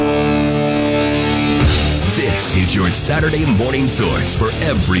This is your Saturday morning source for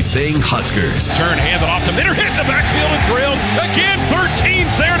everything Huskers. Turn, handed off to Minter, hit in the backfield and drilled. Again, 13's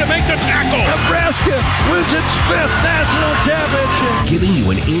there to make the tackle. Nebraska wins its 5th national championship. Giving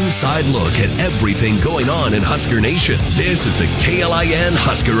you an inside look at everything going on in Husker Nation. This is the KLIN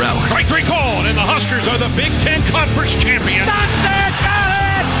Husker Hour. Strike 3 called, and the Huskers are the Big Ten Conference champions. Johnson got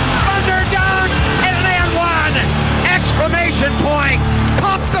it! Underdog, and then one! Exclamation point!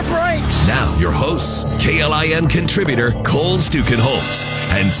 Pump the brakes! Now your hosts, KLIN contributor Cole Stukenholtz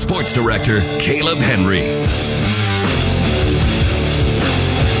and sports director Caleb Henry.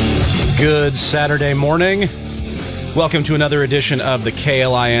 Good Saturday morning. Welcome to another edition of the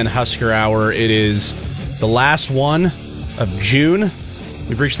KLIN Husker Hour. It is the last one of June.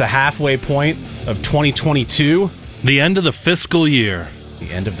 We've reached the halfway point of 2022. The end of the fiscal year.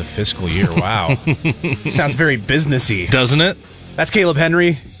 The end of the fiscal year, wow. Sounds very businessy. Doesn't it? That's Caleb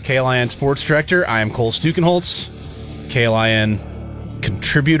Henry, KLIN sports director. I am Cole Stukenholtz, KLIN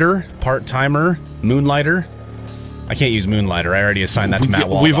contributor, part-timer, moonlighter. I can't use moonlighter. I already assigned that to Matt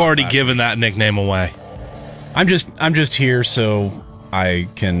Wall. We've already given that nickname away. I'm just here so I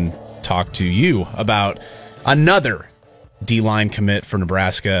can talk to you about another D-line commit for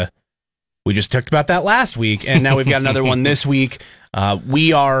Nebraska. We just talked about that last week, and now we've got another one this week.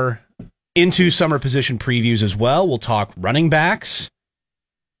 We are into summer position previews as well. We'll talk running backs.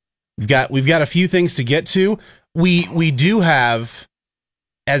 We've got a few things to get to. We do have,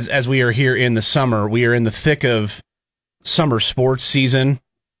 as we are here in the summer, we are in the thick of summer sports season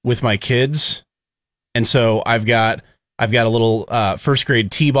with my kids. And so I've got a little first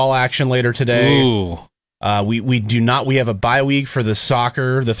grade t-ball action later today. Ooh. We have a bye week for the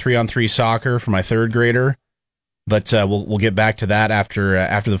soccer, the 3-on-3 soccer for my third grader. But we'll get back to that after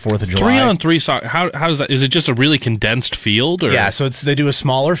the 4th of July. 3-on-3 soccer. How does that? Is it just a really condensed field? Or? Yeah, so they do a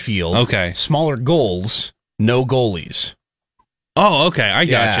smaller field. Okay. Smaller goals, no goalies. Oh, okay. I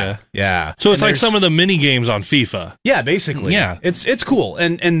gotcha. Yeah. So it's like some of the mini games on FIFA. Yeah, basically. Yeah. It's cool.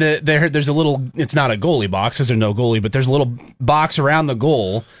 And there's a little, it's not a goalie box because there's no goalie, but there's a little box around the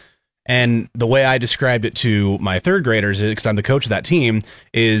goal. And the way I described it to my third graders, because I'm the coach of that team,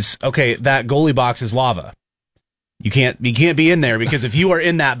 is, okay, that goalie box is lava. You can't be in there because if you are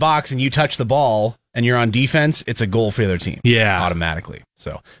in that box and you touch the ball and you're on defense, it's a goal for the other team. Yeah. Automatically.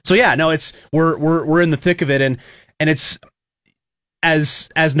 So yeah, no, we're in the thick of it, and it's as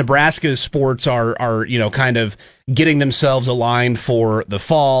Nebraska's sports are kind of getting themselves aligned for the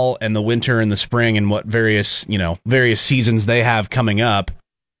fall and the winter and the spring and what various seasons they have coming up.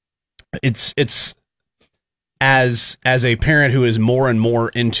 It's as a parent who is more and more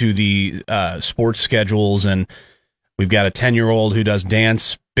into the sports schedules, and we've got a 10-year-old who does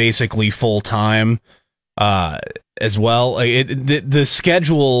dance basically full time as well. The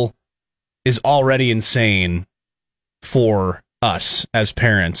schedule is already insane for us as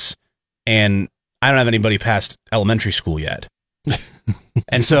parents, and I don't have anybody past elementary school yet.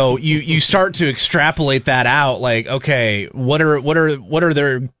 And so you start to extrapolate that out, like, okay, what are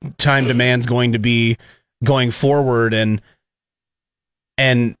their time demands going to be going forward, and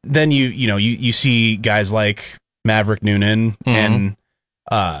then you see guys like Maverick Noonan and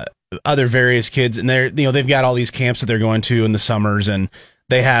other various kids, and they've got all these camps that they're going to in the summers, and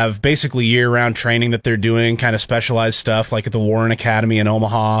they have basically year-round training that they're doing, kind of specialized stuff like at the Warren Academy in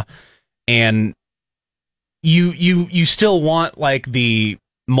Omaha, and you still want like the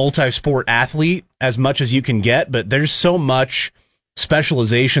multi-sport athlete as much as you can get, but there's so much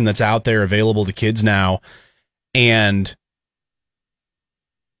specialization that's out there available to kids now, and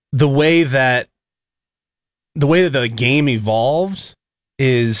the way that the game evolved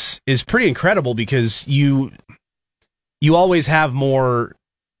is pretty incredible, because you always have more.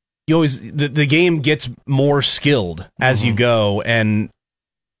 The game gets more skilled as you go, and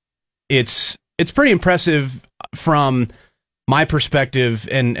it's pretty impressive from my perspective,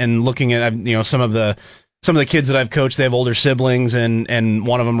 and looking at some of the kids that I've coached. They have older siblings, and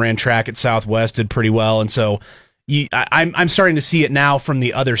one of them ran track at Southwest, did pretty well, and so I'm starting to see it now from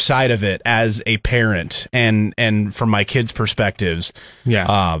the other side of it as a parent, and from my kids' perspectives.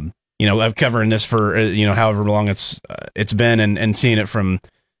 Yeah. I've covering this for however long it's been, and seeing it from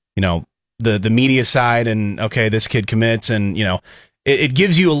the media side, and okay, this kid commits, and it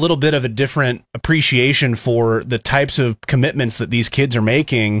gives you a little bit of a different appreciation for the types of commitments that these kids are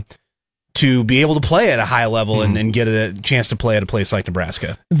making to be able to play at a high level and get a chance to play at a place like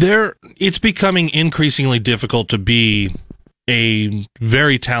Nebraska. It's becoming increasingly difficult to be a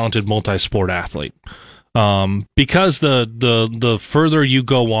very talented multi-sport athlete, because the further you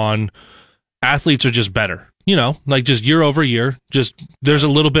go on, athletes are just better. like just year over year, just there's a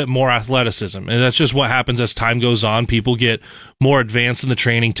little bit more athleticism. And that's just what happens as time goes on. People get more advanced in the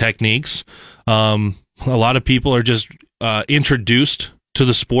training techniques. A lot of people are just introduced to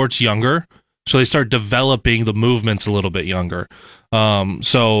the sports younger, so they start developing the movements a little bit younger.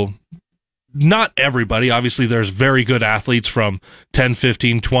 So not everybody. Obviously, there's very good athletes from 10,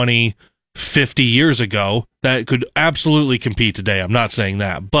 15, 20, 50 years ago that could absolutely compete today. I'm not saying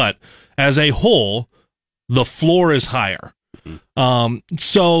that. But as a whole, the floor is higher.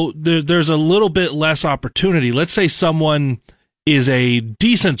 So there's a little bit less opportunity. Let's say someone is a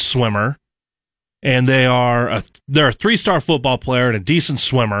decent swimmer, and they're a 3-star football player and a decent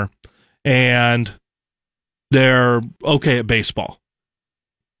swimmer, and they're okay at baseball.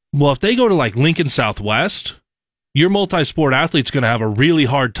 Well, if they go to like Lincoln Southwest, your multi-sport athlete's going to have a really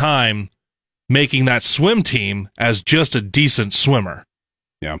hard time making that swim team as just a decent swimmer.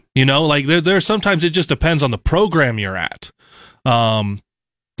 Yeah. Like there's sometimes it just depends on the program you're at.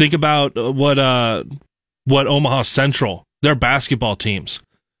 Think about what Omaha Central, their basketball teams.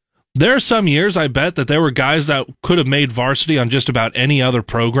 There are some years I bet that there were guys that could have made varsity on just about any other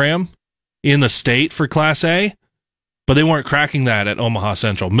program in the state for Class A, but they weren't cracking that at Omaha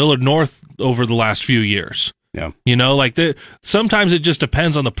Central. Millard North over the last few years. Yeah. Sometimes it just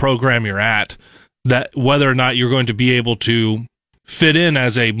depends on the program you're at, that whether or not you're going to be able to fit in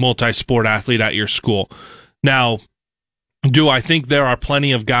as a multi-sport athlete at your school. Now, do I think there are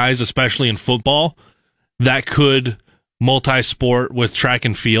plenty of guys, especially in football, that could multi-sport with track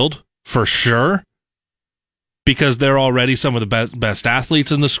and field? For sure. Because they're already some of the best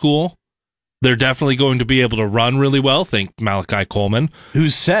athletes in the school. They're definitely going to be able to run really well. Think Malachi Coleman, who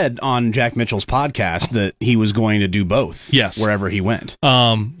said on Jack Mitchell's podcast that he was going to do both. Yes, wherever he went.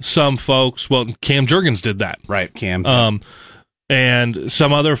 Some folks, Cam Jurgens did that, right? Cam, and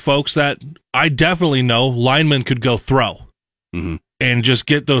some other folks that I definitely know, linemen could go throw, and just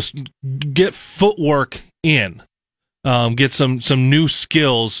get footwork in, get some new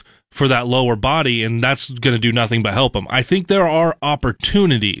skills for that lower body, and that's going to do nothing but help them. I think there are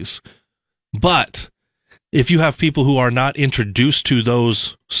opportunities. But if you have people who are not introduced to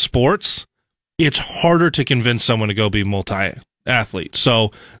those sports, it's harder to convince someone to go be multi-athlete.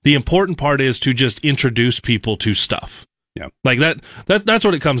 So the important part is to just introduce people to stuff. Yeah. Like that's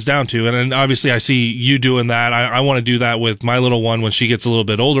what it comes down to. And obviously I see you doing that. I want to do that with my little one when she gets a little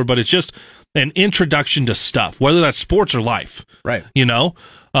bit older, but it's just an introduction to stuff, whether that's sports or life. Right.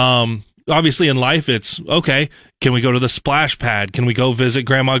 Obviously in life, it's okay. Can we go to the splash pad? Can we go visit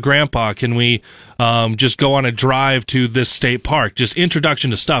grandma, grandpa? Can we just go on a drive to this state park? Just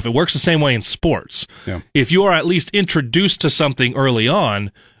introduction to stuff. It works the same way in sports. Yeah. If you are at least introduced to something early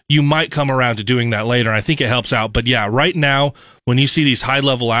on, you might come around to doing that later. I think it helps out. But yeah, right now, when you see these high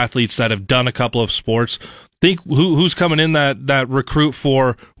level athletes that have done a couple of sports, think who's coming in that recruit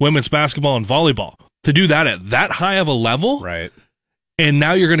for women's basketball and volleyball to do that at that high of a level. Right. And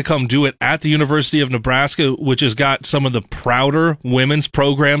now you're going to come do it at the University of Nebraska, which has got some of the prouder women's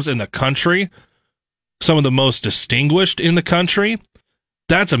programs in the country, some of the most distinguished in the country.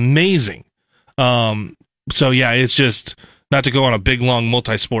 That's amazing. So yeah, it's just not to go on a big, long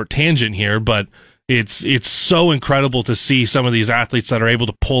multi-sport tangent here, but it's so incredible to see some of these athletes that are able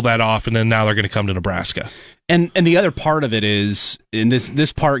to pull that off, and then now they're going to come to Nebraska. And the other part of it is, and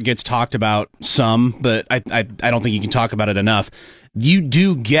this part gets talked about some, but I don't think you can talk about it enough. You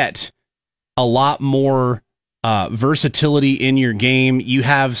do get a lot more versatility in your game. You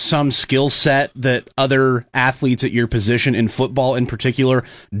have some skill set that other athletes at your position in football in particular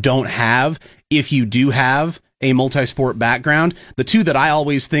don't have. If you do have a multi-sport background, the two that I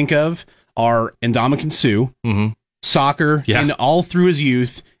always think of are Ndamukong Suh, soccer, and all through his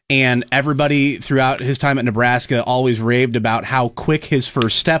youth. And everybody throughout his time at Nebraska always raved about how quick his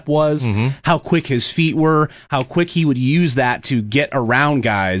first step was, how quick his feet were, how quick he would use that to get around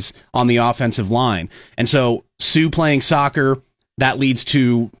guys on the offensive line. And so Suh playing soccer, that leads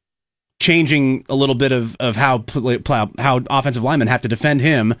to changing a little bit of how offensive linemen have to defend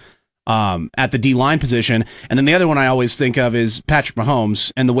him at the D-line position. And then the other one I always think of is Patrick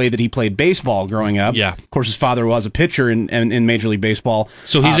Mahomes and the way that he played baseball growing up. Yeah. Of course, his father was a pitcher in Major League Baseball.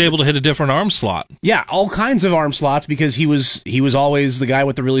 So he's able to hit a different arm slot. Yeah, all kinds of arm slots because he was always the guy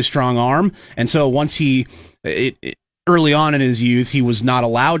with the really strong arm. And so once early on in his youth, he was not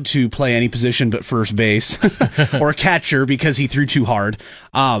allowed to play any position but first base or catcher because he threw too hard.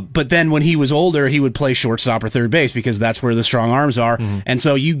 But then when he was older, he would play shortstop or third base because that's where the strong arms are. And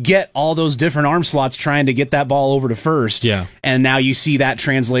so you get all those different arm slots trying to get that ball over to first. Yeah. And now you see that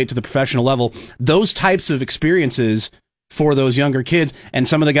translate to the professional level. Those types of experiences for those younger kids. And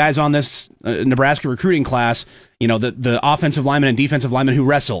some of the guys on this Nebraska recruiting class, the offensive linemen and defensive linemen who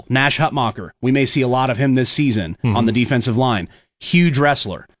wrestle. Nash Hutmacher, we may see a lot of him this season on the defensive line. Huge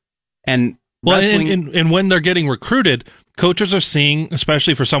wrestler. And wrestling, and when they're getting recruited, coaches are seeing,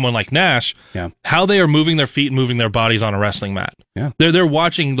 especially for someone like Nash, how they are moving their feet and moving their bodies on a wrestling mat. Yeah. They're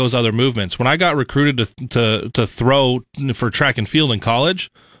watching those other movements. When I got recruited to throw for track and field in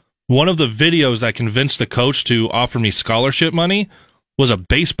college, one of the videos that convinced the coach to offer me scholarship money was a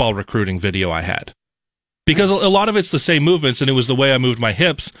baseball recruiting video I had. Because a lot of it's the same movements, and it was the way I moved my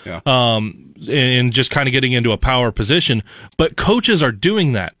hips, and just kind of getting into a power position. But coaches are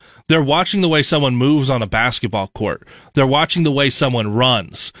doing that. They're watching the way someone moves on a basketball court. They're watching the way someone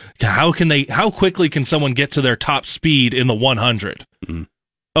runs. How quickly can someone get to their top speed in the 100? Mm-hmm.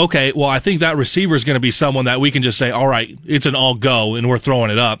 Okay, well, I think that receiver is going to be someone that we can just say, all right, it's an all go, and we're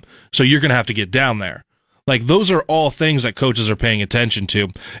throwing it up, so you're going to have to get down there. Like, those are all things that coaches are paying attention to.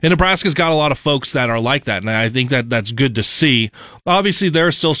 And Nebraska's got a lot of folks that are like that, and I think that's good to see. Obviously, there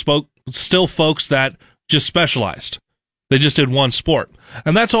are still folks that just specialized. They just did one sport.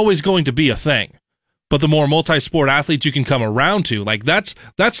 And that's always going to be a thing. But the more multi-sport athletes you can come around to, like, that's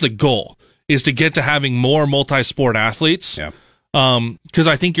the goal, is to get to having more multi-sport athletes. Yeah. Because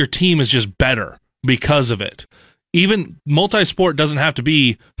I think your team is just better because of it. Even multi-sport doesn't have to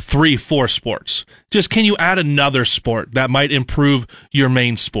be 3-4 sports. Just can you add another sport that might improve your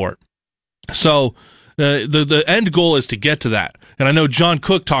main sport? So the end goal is to get to that. And I know John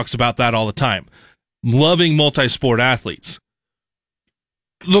Cook talks about that all the time. Loving multi-sport athletes.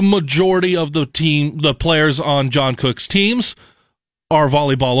 The majority of the players on John Cook's teams are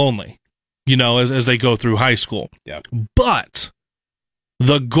volleyball only, as they go through high school. Yeah. But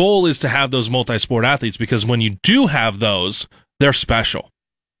the goal is to have those multi-sport athletes, because when you do have those, they're special.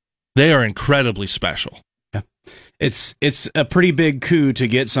 They are incredibly special. Yeah. It's a pretty big coup to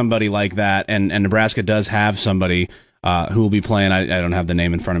get somebody like that, and Nebraska does have somebody who will be playing. I don't have the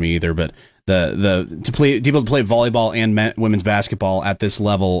name in front of me either, but to be able to play volleyball and women's basketball at this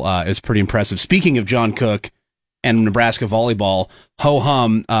level is pretty impressive. Speaking of John Cook and Nebraska volleyball,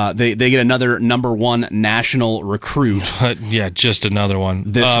 ho-hum, they get another number 1 national recruit. Yeah, just another one.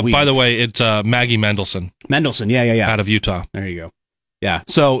 This week. By the way, it's Maggie Mendelson. Mendelson, yeah. Out of Utah. There you go. Yeah,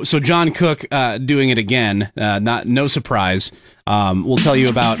 so John Cook doing it again, no surprise. We'll tell you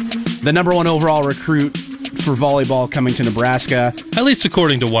about the number 1 overall recruit for volleyball coming to Nebraska. At least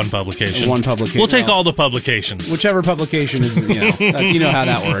according to one publication. We'll take all the publications. Whichever publication is, you know how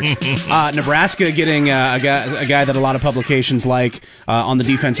that works. Nebraska getting a guy that a lot of publications like on the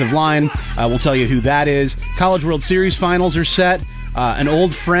defensive line. We'll tell you who that is. College World Series finals are set. An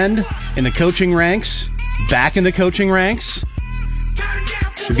old friend in the coaching ranks, back in the coaching ranks.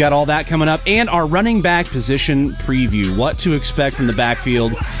 We've got all that coming up, and our running back position preview. What to expect from the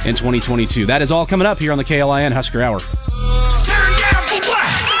backfield in 2022. That is all coming up here on the KLIN Husker Hour.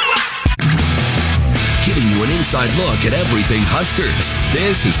 Giving you an inside look at everything Huskers.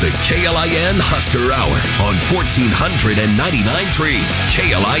 This is the KLIN Husker Hour on 1499.3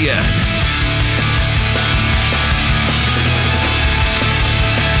 KLIN.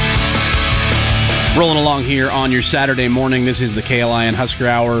 Rolling along here on your Saturday morning. This is the KLIN Husker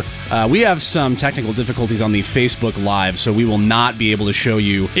Hour. We have some technical difficulties on the Facebook Live, so we will not be able to show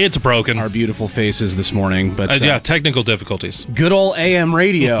you it's broken our beautiful faces this morning. But technical difficulties. Good old AM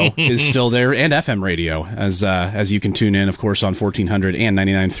radio is still there, and FM radio, as you can tune in, of course, on 1400 and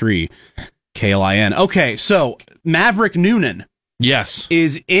 99.3 KLIN. Okay, so Maverick Noonan, yes,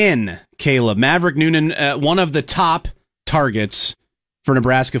 is in. Caleb Maverick Noonan, one of the top targets for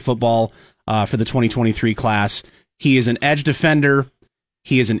Nebraska football. For the 2023 class. He is an edge defender.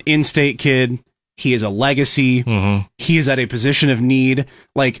 He is an in-state kid. He is a legacy. Mm-hmm. He is at a position of need.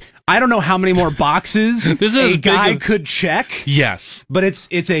 Like, I don't know how many more boxes a guy could check. Yes, but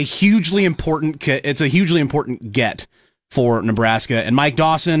it's a hugely important get for Nebraska. And Mike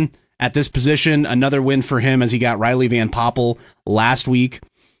Dawson at this position, another win for him as he got Riley Van Poppel last week,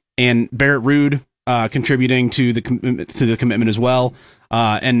 and Barrett Ruud contributing to the commitment as well.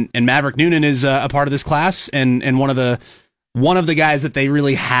 And Maverick Noonan is a part of this class, and one of the guys that they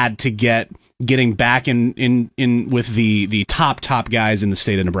really had to getting back in with the top guys in the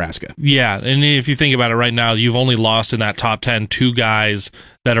state of Nebraska. Yeah, and if you think about it right now, you've only lost in that top 10 2 guys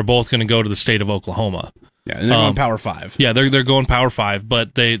that are both going to go to the state of Oklahoma. Yeah, and they're going Power 5. Yeah, they're going Power 5,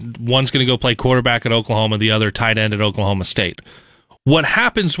 but one's going to go play quarterback at Oklahoma, the other tight end at Oklahoma State. What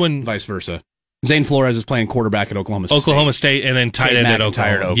happens when vice versa? Zane Flores is playing quarterback at Oklahoma State, and then tight end at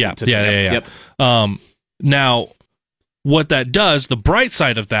Oklahoma. Yeah. Yep. Now, what that does, the bright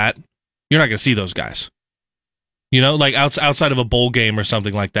side of that, you're not going to see those guys. You know, like outside of a bowl game or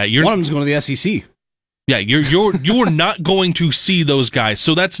something like that. One of them's going to the SEC. Yeah, you're not going to see those guys.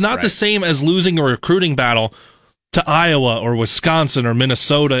 So that's not the same as losing a recruiting battle to Iowa or Wisconsin or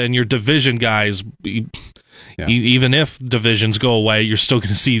Minnesota and your division guys. Even if divisions go away, you're still going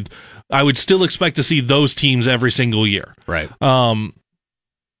to see. I would still expect to see those teams every single year. Right.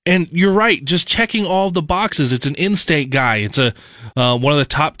 And you're right. Just checking all of the boxes. It's an in-state guy. It's one of the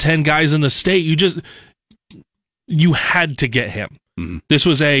top 10 guys in the state. You had to get him. Mm-hmm. This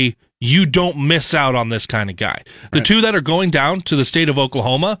was you don't miss out on this kind of guy. The two that are going down to the state of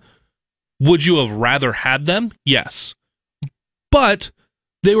Oklahoma, would you have rather had them? Yes. But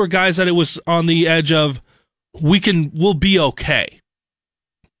they were guys that it was on the edge of, we'll be okay.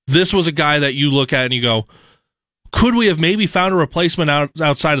 This was a guy that you look at and you go, could we have maybe found a replacement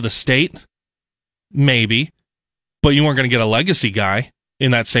outside of the state? Maybe. But you weren't going to get a legacy guy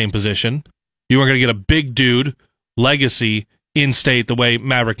in that same position. You weren't going to get a big dude, legacy, in-state the way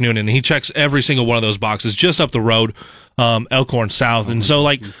Maverick Noonan. He checks every single one of those boxes just up the road, Elkhorn South. And so,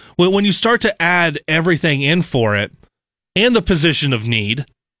 like, when you start to add everything in for it and the position of need,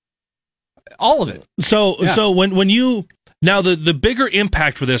 all of it. So when you now the bigger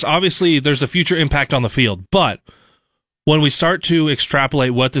impact for this, obviously there's the future impact on the field, but when we start to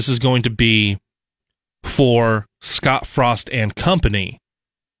extrapolate what this is going to be for Scott Frost and company,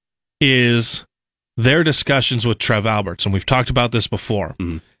 is their discussions with Trev Alberts, and we've talked about this before,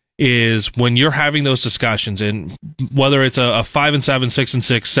 is when you're having those discussions, and whether it's a 5-7,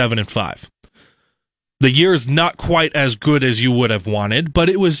 6-6, 7-5, the year is not quite as good as you would have wanted, but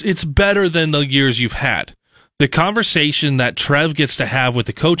it's better than the years you've had. The conversation that Trev gets to have with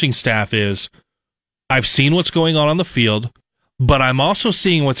the coaching staff is, I've seen what's going on the field, but I'm also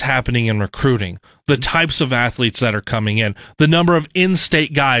seeing what's happening in recruiting, the types of athletes that are coming in, the number of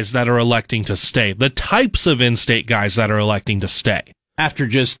in-state guys that are electing to stay, the types of in-state guys that are electing to stay. After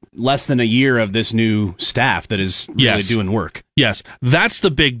just less than a year of this new staff that is really doing work. Yes, that's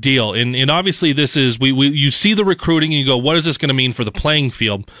the big deal. And obviously this is, you see the recruiting and you go, what is this going to mean for the playing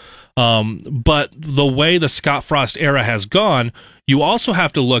field? But the way the Scott Frost era has gone, you also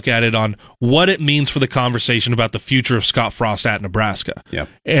have to look at it on what it means for the conversation about the future of Scott Frost at Nebraska. Yep.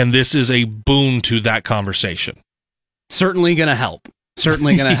 And this is a boon to that conversation. Certainly going to help.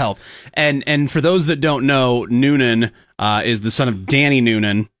 Certainly going to help. And for those that don't know, Noonan is the son of Danny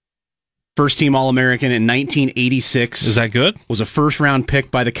Noonan, first-team All-American in 1986. Is that good? Was a first-round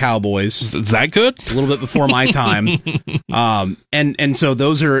pick by the Cowboys. Is that good? A little bit before my time. And so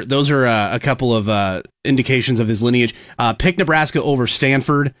those are a couple of indications of his lineage. Picked Nebraska over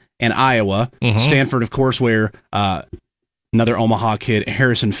Stanford and Iowa. Mm-hmm. Stanford, of course, where another Omaha kid,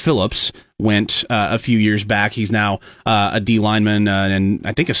 Harrison Phillips, went a few years back. He's now a D lineman and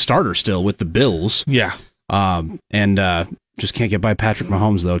I think a starter still with the Bills. Yeah. Just can't get by Patrick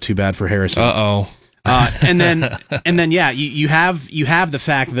Mahomes though. Too bad for Harrison. And then you have the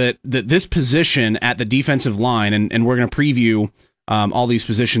fact that this position at the defensive line, and we're going to preview all these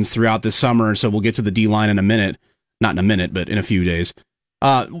positions throughout this summer. So we'll get to the D line in a minute, not in a minute, but in a few days.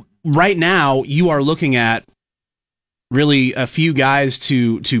 Right now, you are looking at really a few guys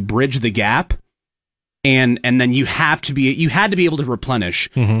to bridge the gap, and then you had to be able to replenish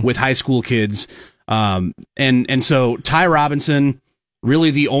with high school kids. And so Ty Robinson,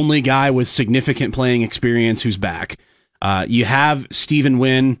 really the only guy with significant playing experience who's back. You have Stephon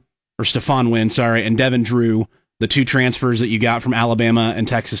Wynn, and Devin Drew, the two transfers that you got from Alabama and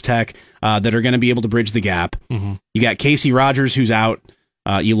Texas Tech, that are going to be able to bridge the gap. Mm-hmm. You got Casey Rogers, who's out.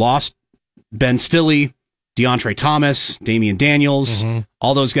 You lost Ben Stilley, DeAndre Thomas, Damian Daniels. Mm-hmm.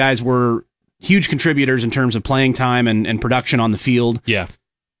 All those guys were huge contributors in terms of playing time and production on the field. Yeah.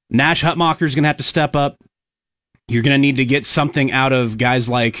 Nash Hutmacher's going to have to step up. You're going to need to get something out of guys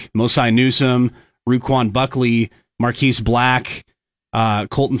like Mosai Newsome, Ruquan Buckley, Marquise Black.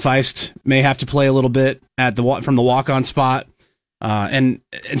 Colton Feist may have to play a little bit from the walk-on spot. And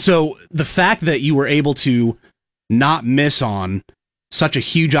so the fact that you were able to not miss on such a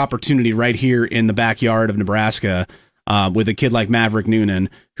huge opportunity right here in the backyard of Nebraska with a kid like Maverick Noonan,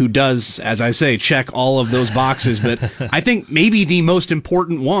 who does, as I say, check all of those boxes. But I think maybe the most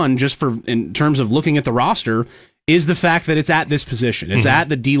important one, just in terms of looking at the roster, is the fact that it's at this position. It's at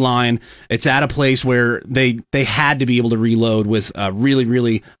the D-line. It's at a place where they had to be able to reload with a really,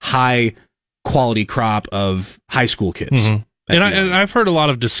 really high quality crop of high school kids. Mm-hmm. And I've heard a lot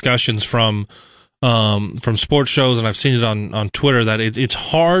of discussions from sports shows, and I've seen it on Twitter, that it's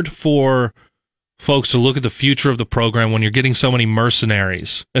hard for folks to look at the future of the program when you're getting so many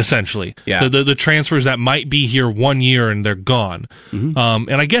mercenaries, essentially. Yeah. The transfers that might be here 1 year and they're gone. Mm-hmm.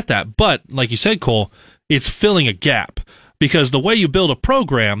 And I get that. But like you said, Cole, it's filling a gap, because the way you build a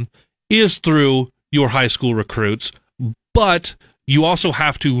program is through your high school recruits, but you also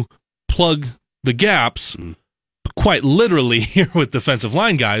have to plug the gaps, quite literally here with defensive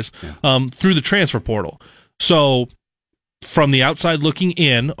line guys, through the transfer portal. So from the outside looking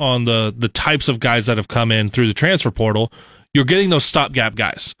in on the types of guys that have come in through the transfer portal, you're getting those stopgap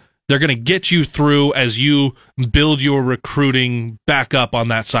guys. They're going to get you through as you build your recruiting back up on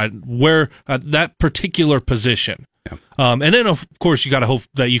that side, where that particular position. Yeah. And then, of course, you got to hope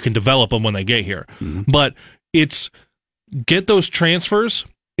that you can develop them when they get here. But it's get those transfers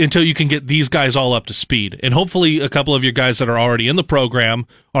until you can get these guys all up to speed. And hopefully a couple of your guys that are already in the program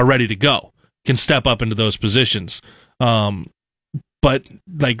are ready to go, can step up into those positions. But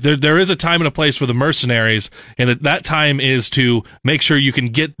like there is a time and a place for the mercenaries, and that time is to make sure you can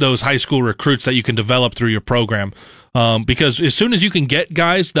get those high school recruits that you can develop through your program. Because as soon as you can get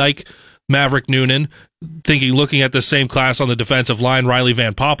guys like Maverick Noonan, looking at the same class on the defensive line, Riley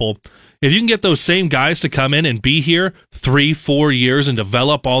Van Poppel, if you can get those same guys to come in and be here 3-4 years and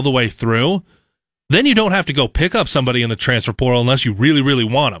develop all the way through, then you don't have to go pick up somebody in the transfer portal unless you really, really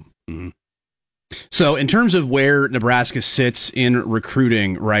want them. Mm-hmm. So in terms of where Nebraska sits in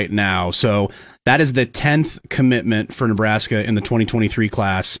recruiting right now, so that is the 10th commitment for Nebraska in the 2023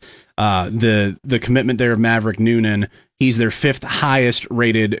 class. The commitment there of Maverick Noonan, he's their 5th highest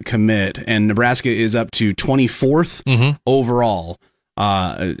rated commit, and Nebraska is up to 24th overall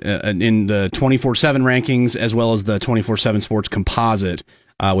in the 24/7 rankings, as well as the 24/7 Sports Composite,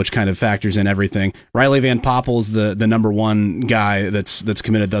 which kind of factors in everything. Riley Van Poppel's the number one guy that's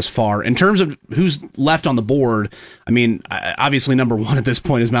committed thus far. In terms of who's left on the board, I mean, obviously number one at this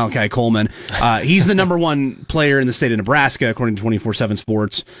point is Malachi Coleman. He's the number one player in the state of Nebraska, according to 24/7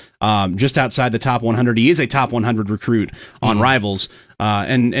 Sports, just outside the top 100. He is a top 100 recruit on Rivals.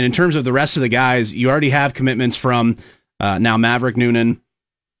 And in terms of the rest of the guys, you already have commitments from now Maverick Noonan,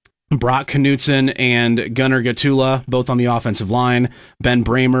 Brock Knutson, and Gunnar Gatula, both on the offensive line. Ben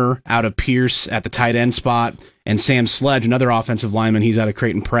Bramer out of Pierce at the tight end spot, and Sam Sledge, another offensive lineman. He's out of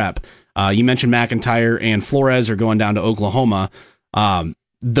Creighton Prep. You mentioned McIntyre and Flores are going down to Oklahoma.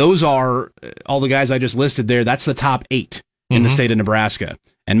 Those are all the guys I just listed there. That's the top 8 in the state of Nebraska,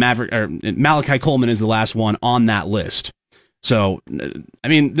 and Malachi Coleman is the last one on that list. So, I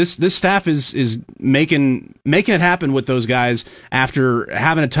mean, this staff is making it happen with those guys after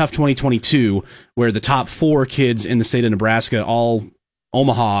having a tough 2022, where the top 4 kids in the state of Nebraska, all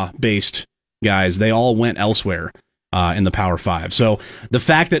Omaha-based guys, they all went elsewhere in the Power 5. So the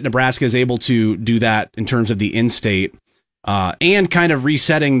fact that Nebraska is able to do that in terms of the in-state and kind of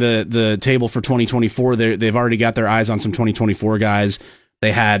resetting the table for 2024, they've already got their eyes on some 2024 guys.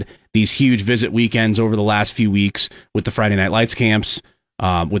 They had these huge visit weekends over the last few weeks with the Friday Night Lights camps,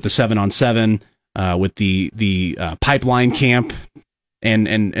 with the 7-on-7, with the pipeline camp,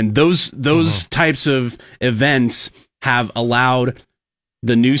 and those types of events have allowed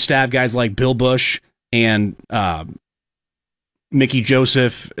the new staff guys like Bill Bush and Mickey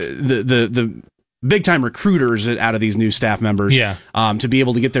Joseph, the big time recruiters out of these new staff members, to be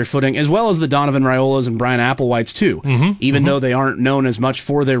able to get their footing, as well as the Donovan Raiolas and Brian Applewhites too. Even though they aren't known as much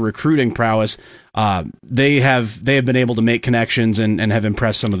for their recruiting prowess, they have been able to make connections and have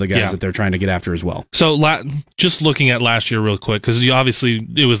impressed some of the guys that they're trying to get after as well. So just looking at last year real quick, because obviously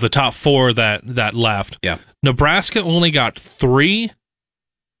it was the top 4 that left. Yeah, Nebraska only got 3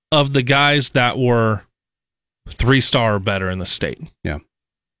 of the guys that were 3-star or better in the state. Yeah.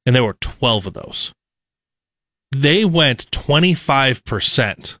 And there were 12 of those. They went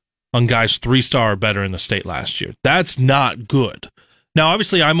 25% on guys 3-star or better in the state last year. That's not good. Now,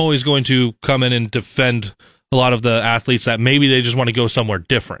 obviously, I'm always going to come in and defend a lot of the athletes that maybe they just want to go somewhere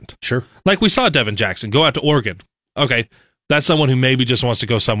different. Sure. Like we saw Devin Jackson go out to Oregon. Okay, that's someone who maybe just wants to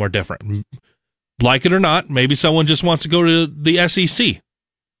go somewhere different. Like it or not, maybe someone just wants to go to the SEC.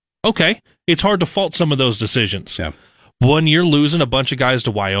 Okay, it's hard to fault some of those decisions. Yeah. When you're losing a bunch of guys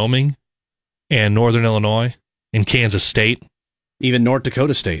to Wyoming and Northern Illinois and Kansas State. Even North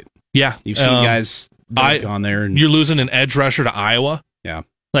Dakota State. Yeah. You've seen guys on there. You're losing an edge rusher to Iowa. Yeah.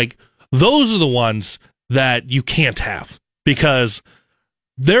 Like, those are the ones that you can't have, because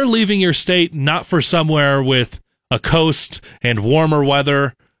they're leaving your state not for somewhere with a coast and warmer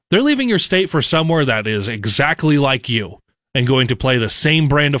weather. They're leaving your state for somewhere that is exactly like you and going to play the same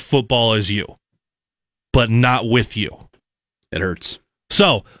brand of football as you, but not with you. It hurts.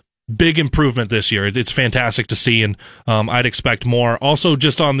 So, big improvement this year. It's fantastic to see, and I'd expect more. Also,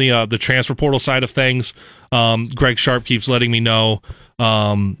 just on the transfer portal side of things, Greg Sharp keeps letting me know.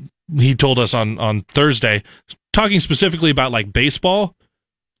 He told us on Thursday, talking specifically about like baseball,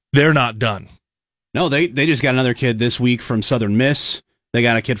 they're not done. No, they just got another kid this week from Southern Miss. They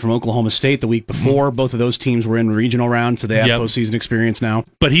got a kid from Oklahoma State the week before. Mm-hmm. Both of those teams were in regional round, so they have postseason experience now.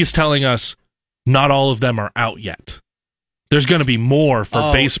 But he's telling us not all of them are out yet. There's going to be more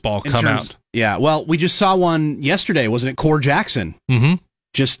for baseball come out. Yeah, well, we just saw one yesterday, wasn't it? Core Jackson. Mm-hmm.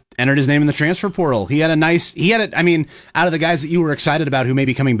 Just entered his name in the transfer portal. I mean, out of the guys that you were excited about who may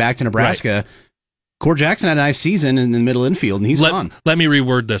be coming back to Nebraska, Core Jackson had a nice season in the middle infield, and he's gone. Let me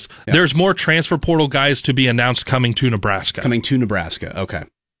reword this. Yeah. There's more transfer portal guys to be announced coming to Nebraska. Okay.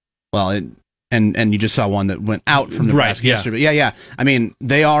 Well, and you just saw one that went out from Nebraska yesterday. Yeah. I mean,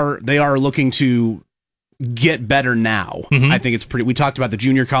 they are looking to get better now. Mm-hmm. I think it's pretty. We talked about the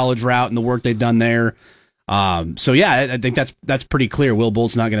junior college route and the work they've done there. So yeah, I think that's pretty clear. Will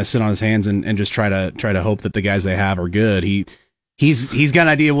Bolt's not going to sit on his hands and just try to hope that the guys they have are good. He's got an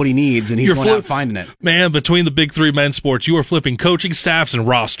idea of what he needs, and he's going out finding it. Man, between the big three men's sports, you are flipping coaching staffs and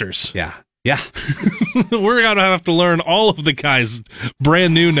rosters. Yeah. We're going to have to learn all of the guys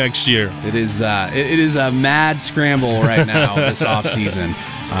brand new next year. It is a mad scramble right now this offseason.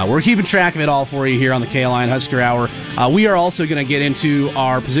 We're keeping track of it all for you here on the KLIN Husker Hour. We are also going to get into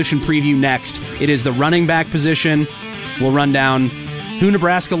our position preview next. It is the running back position. We'll run down who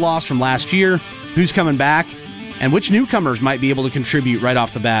Nebraska lost from last year, who's coming back, and which newcomers might be able to contribute right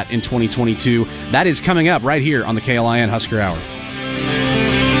off the bat in 2022. That is coming up right here on the KLIN Husker Hour.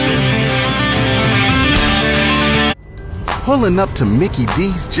 Pulling up to Mickey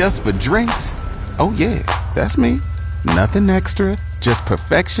D's just for drinks? Oh yeah, that's me. Nothing extra, just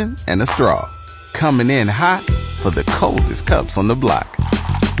perfection and a straw. Coming in hot for the coldest cups on the block.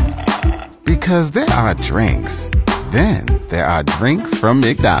 Because there are drinks. Then there are drinks from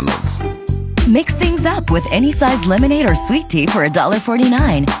McDonald's. Mix things up with any size lemonade or sweet tea for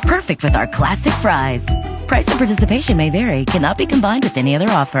 $1.49. Perfect with our classic fries. Price and participation may vary. Cannot be combined with any other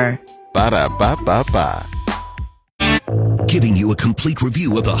offer. Ba-da-ba-ba-ba. Giving you a complete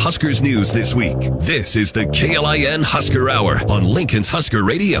review of the Huskers news this week. This is the KLIN Husker Hour on Lincoln's Husker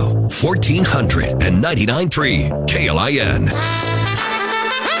Radio, 1499.3 KLIN.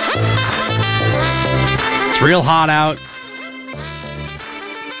 It's real hot out.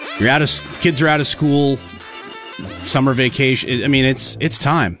 Kids are out of school. Summer vacation. I mean, it's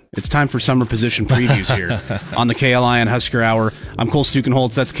time. It's time for summer position previews here on the KLIN Husker Hour. I'm Cole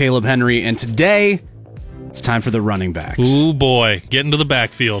Stukenholtz. That's Caleb Henry, and today it's time for the running backs. Ooh, boy. Get into the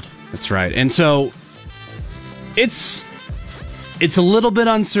backfield. That's right. And so it's a little bit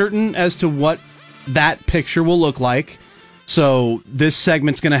uncertain as to what that picture will look like. So this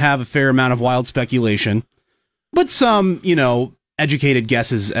segment's going to have a fair amount of wild speculation, but some, educated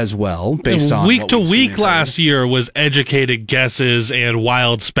guesses as well, based on week to week last year was educated guesses and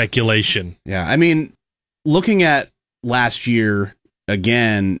wild speculation. Yeah, I mean, looking at last year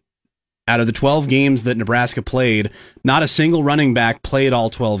again, out of the 12 games that Nebraska played, not a single running back played all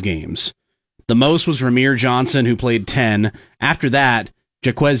 12 games. The most was Ramir Johnson, who played 10. After that,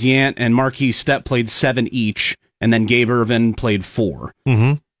 Jaquez Yant and Marquise Stepp played 7 each, and then Gabe Ervin played 4.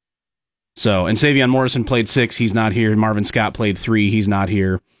 Mm-hmm. So, and Savion Morrison played 6, he's not here. Marvin Scott played 3, he's not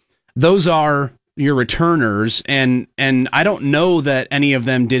here. Those are your returners, and I don't know that any of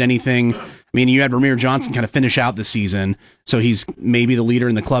them did anything. I mean, you had Ramir Johnson kind of finish out the season, so he's maybe the leader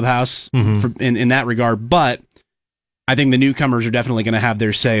in the clubhouse in that regard, but I think the newcomers are definitely going to have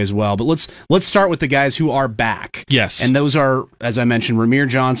their say as well. But let's start with the guys who are back. Yes. And those are, as I mentioned, Ramir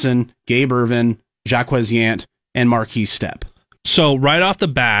Johnson, Gabe Ervin, Jaquez Yant, and Marquise Stepp. So right off the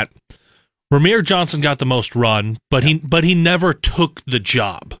bat, Ramir Johnson got the most run, but he never took the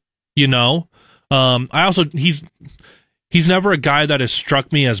job. I also he's never a guy that has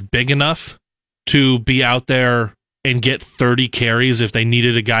struck me as big enough to be out there and get 30 carries if they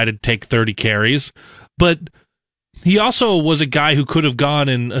needed a guy to take 30 carries. But he also was a guy who could have gone,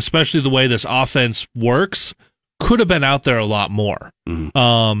 and especially the way this offense works, could have been out there a lot more.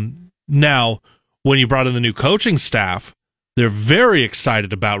 Mm-hmm. Now, when you brought in the new coaching staff, they're very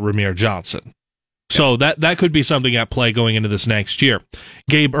excited about Ramir Johnson. So that could be something at play going into this next year.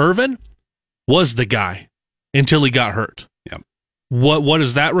 Gabe Ervin was the guy until he got hurt. Yep. What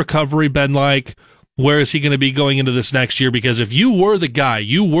has that recovery been like? Where is he going to be going into this next year? Because if you were the guy,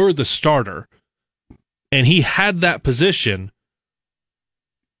 you were the starter, and he had that position,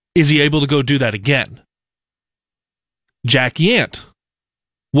 is he able to go do that again? Jack Yant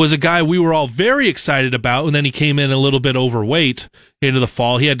was a guy we were all very excited about, and then he came in a little bit overweight into the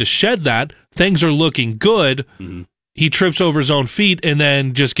fall. He had to shed that. Things are looking good. Mm-hmm. He trips over his own feet and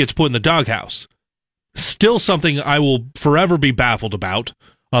then just gets put in the doghouse. Still something I will forever be baffled about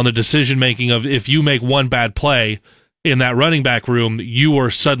on the decision-making of if you make one bad play, in that running back room, you were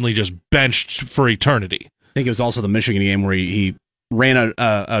suddenly just benched for eternity. I think it was also the Michigan game where he ran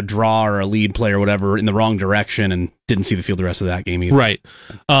a draw or a lead play or whatever in the wrong direction and didn't see the field the rest of that game either. Right.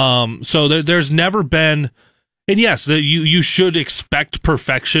 So there's never been, and yes, you should expect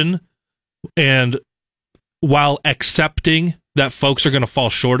perfection, and while accepting that folks are going to fall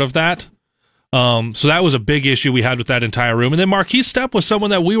short of that. So that was a big issue we had with that entire room. And then Marquise Stepp was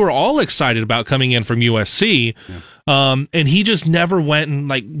someone that we were all excited about coming in from USC. Yeah. And he just never went and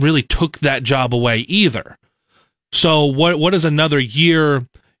like really took that job away either. So what is another year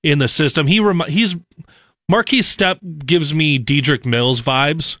in the system? He's Marquise Stepp gives me Dedrick Mills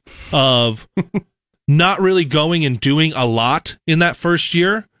vibes of not really going and doing a lot in that first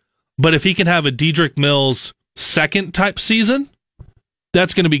year. But if he can have a Dedrick Mills second type season,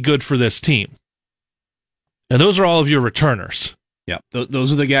 that's going to be good for this team. And those are all of your returners. Yeah,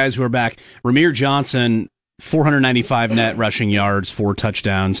 those are the guys who are back. Ramir Johnson, 495 net rushing yards, 4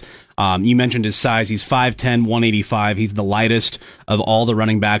 touchdowns. You mentioned his size. He's 5'10", 185. He's the lightest of all the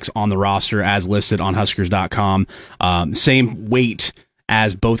running backs on the roster as listed on Huskers.com. Same weight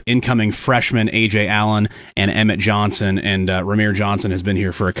as both incoming freshmen A.J. Allen and Emmett Johnson. And Ramir Johnson has been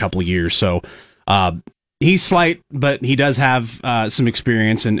here for a couple years. So he's slight, but he does have some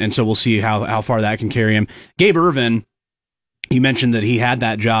experience, and so we'll see how far that can carry him. Gabe Ervin, you mentioned that he had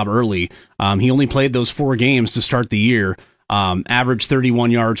that job early. He only played those 4 games to start the year, averaged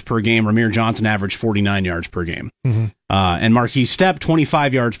 31 yards per game. Ramir Johnson averaged 49 yards per game. Mm-hmm. And Marquise Stepp,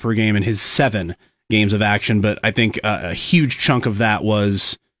 25 yards per game in his 7 games of action, but I think a huge chunk of that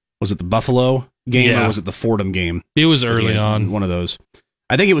was it the Buffalo game or was it the Fordham game? It was early on. One of those.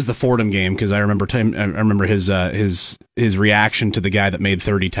 I think it was the Fordham game because I remember his reaction to the guy that made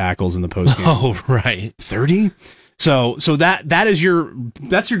 30 tackles in the post game. Oh, right, 30. So that's your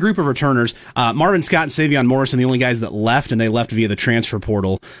group of returners. Marvin Scott and Savion Morrison, the only guys that left, and they left via the transfer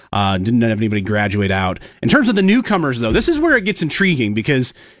portal. Didn't have anybody graduate out. In terms of the newcomers, though, this is where it gets intriguing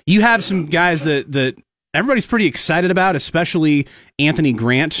because you have some guys that everybody's pretty excited about, especially Anthony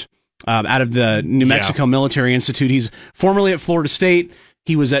Grant out of the New Mexico Military Institute. He's formerly at Florida State.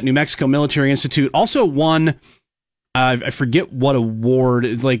 He was at New Mexico Military Institute. Also won, I forget what award.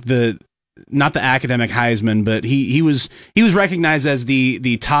 It's like not the academic Heisman, but he was recognized as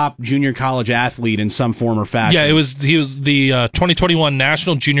the top junior college athlete in some form or fashion. Yeah, he was the 2021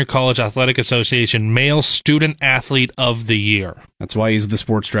 National Junior College Athletic Association Male Student Athlete of the Year. That's why he's the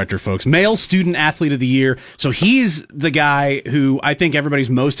sports director, folks. Male Student Athlete of the Year. So he's the guy who I think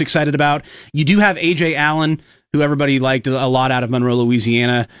everybody's most excited about. You do have A.J. Allen, who everybody liked a lot out of Monroe,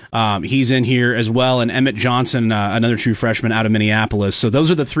 Louisiana. He's in here as well. And Emmett Johnson, another true freshman out of Minneapolis. So those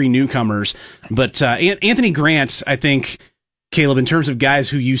are the 3 newcomers. But Anthony Grant, I think, Caleb, in terms of guys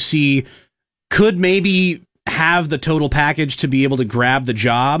who you see could maybe have the total package to be able to grab the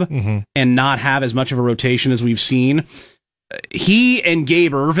job and not have as much of a rotation as we've seen. He and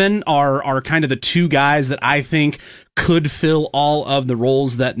Gabe Ervin are kind of the 2 guys that I think could fill all of the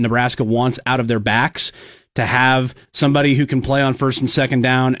roles that Nebraska wants out of their backs. To have somebody who can play on first and second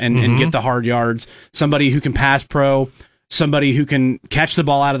down and get the hard yards, somebody who can pass pro, somebody who can catch the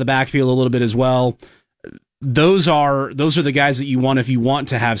ball out of the backfield a little bit as well. Those are the guys that you want if you want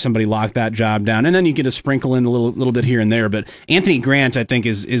to have somebody lock that job down, and then you get to sprinkle in a little bit here and there. But Anthony Grant, I think,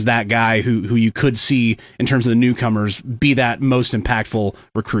 is that guy who you could see in terms of the newcomers be that most impactful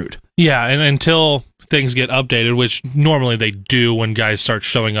recruit. Yeah, and until things get updated, which normally they do when guys start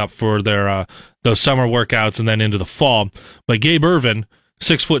showing up for their those summer workouts and then into the fall. But Gabe Ervin,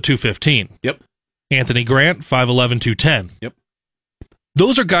 6 foot 215. Yep. Anthony Grant, 5'11", 210. Yep.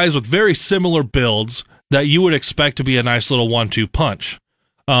 Those are guys with very similar builds that you would expect to be a nice little 1-2 punch.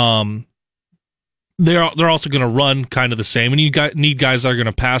 They're also going to run kind of the same, and you need guys that are going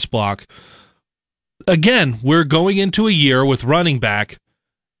to pass block. Again, we're going into a year with running back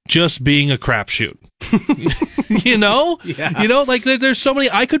just being a crapshoot. You know? Yeah. You know, like there's so many.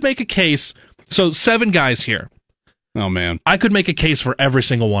 I could make a case. So 7 guys here. Oh, man. I could make a case for every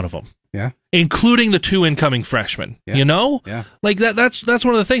single one of them. Yeah. Including the 2 incoming freshmen. Yeah. You know? Yeah. Like that's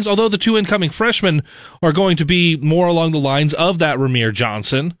one of the things. Although the 2 incoming freshmen are going to be more along the lines of that Ramir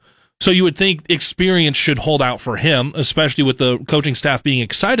Johnson. So you would think experience should hold out for him, especially with the coaching staff being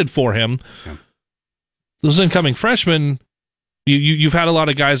excited for him. Yeah. Those incoming freshmen, you've had a lot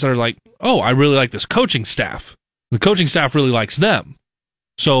of guys that are like, oh, I really like this coaching staff. The coaching staff really likes them.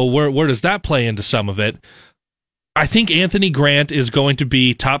 So where does that play into some of it? I think Anthony Grant is going to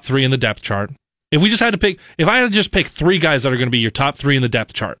be top 3 in the depth chart. If I had to just pick 3 guys that are going to be your top 3 in the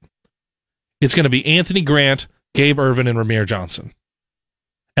depth chart, it's going to be Anthony Grant, Gabe Ervin, and Ramir Johnson.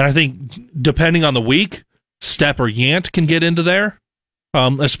 And I think depending on the week, Stepp or Yant can get into there,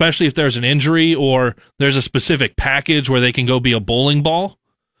 especially if there's an injury or there's a specific package where they can go be a bowling ball.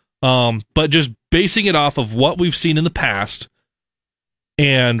 But just basing it off of what we've seen in the past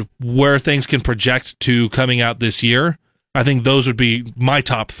and where things can project to coming out this year, I think those would be my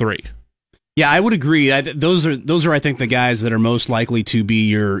top 3. Yeah, I would agree. Those are I think the guys that are most likely to be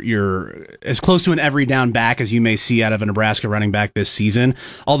your as close to an every down back as you may see out of a Nebraska running back this season.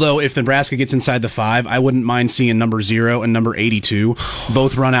 Although if Nebraska gets inside the 5, I wouldn't mind seeing number 0 and number 82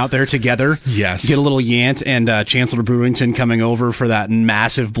 both run out there together. Yes, get a little Yant and Chancellor Brewington coming over for that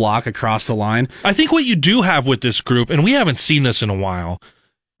massive block across the line. I think what you do have with this group, and we haven't seen this in a while,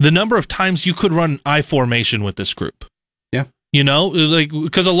 the number of times you could run I formation with this group. You know, like,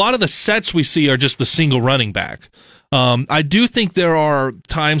 because a lot of the sets we see are just the single running back. I do think there are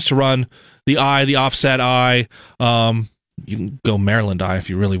times to run the offset I. You can go Maryland I if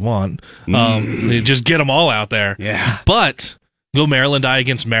you really want. Just get them all out there. Yeah. But go Maryland I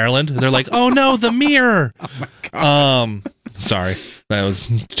against Maryland. They're like, oh no, the mirror. Oh my God. Sorry, that was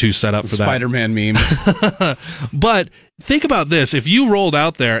too set up for that Spider-Man meme. But think about this: if you rolled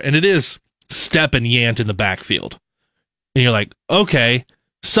out there and it is Stepp and Yant in the backfield. And you're like, okay,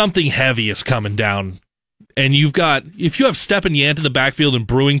 something heavy is coming down. And if you have Stepp and Yant in the backfield and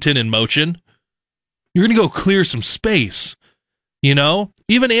Brewington in motion, you're going to go clear some space. You know?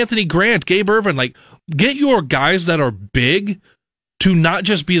 Even Anthony Grant, Gabe Ervin, like, get your guys that are big to not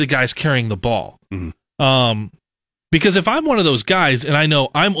just be the guys carrying the ball. Mm-hmm. Because if I'm one of those guys and I know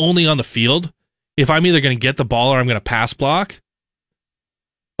I'm only on the field if I'm either going to get the ball or I'm going to pass block,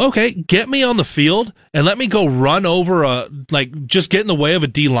 okay, get me on the field and let me go run over just get in the way of a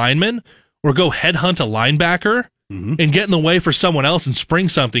D lineman or go headhunt a linebacker and get in the way for someone else and spring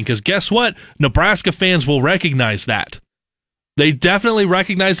something. Because guess what? Nebraska fans will recognize that. They definitely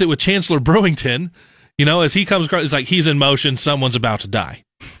recognized it with Chancellor Brewington. You know, as he comes across, it's like he's in motion, someone's about to die.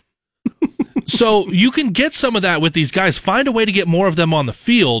 So you can get some of that with these guys. Find a way to get more of them on the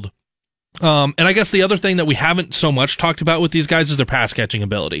field. And I guess the other thing that we haven't so much talked about with these guys is their pass catching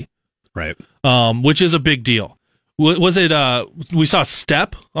ability, right? Which is a big deal. Was it? We saw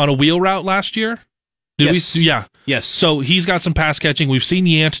Stepp on a wheel route last year. Yes. Yeah. Yes. So he's got some pass catching. We've seen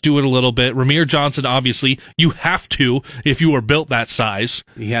Yant do it a little bit. Ramir Johnson, obviously, you have to if you are built that size.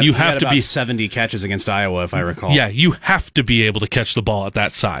 He had to about be 70 catches against Iowa, if I recall. Yeah, you have to be able to catch the ball at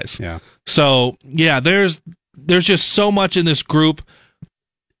that size. Yeah. So yeah, there's just so much in this group.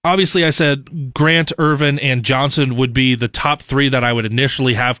 Obviously, I said Grant, Ervin, and Johnson would be the top 3 that I would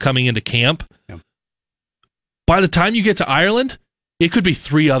initially have coming into camp. Yeah. By the time you get to Ireland, it could be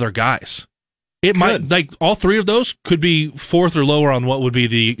 3 other guys. It might, like, all 3 of those could be 4th or lower on what would be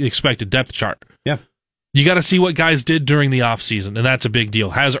the expected depth chart. Yeah. You got to see what guys did during the offseason, and that's a big deal.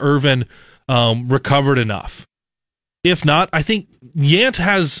 Has Ervin recovered enough? If not, I think Yant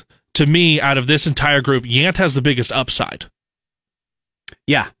has, to me, out of this entire group, Yant has the biggest upside.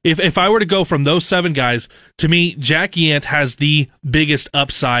 Yeah. If I were to go from those 7 guys, to me, Jack Yant has the biggest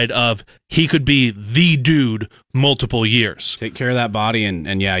upside of he could be the dude multiple years. Take care of that body,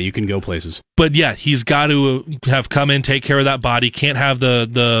 and yeah, you can go places. But yeah, he's got to have come in, take care of that body. Can't have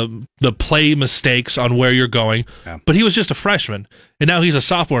the play mistakes on where you're going. Yeah. But he was just a freshman, and now he's a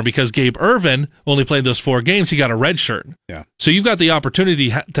sophomore because Gabe Ervin only played those 4 games. He got a red shirt. Yeah. So you've got the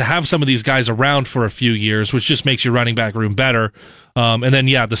opportunity to have some of these guys around for a few years, which just makes your running back room better. And then,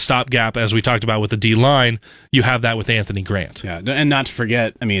 yeah, the stopgap, as we talked about with the D-line, you have that with Anthony Grant. Yeah, and not to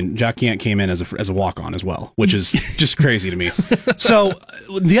forget, I mean, Jack Yant came in as a walk-on as well, which is just crazy to me. So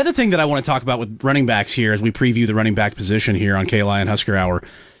the other thing that I want to talk about with running backs here as we preview the running back position here on KLIN Husker Hour,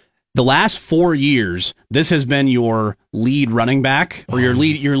 the last 4 years, this has been your lead running back or your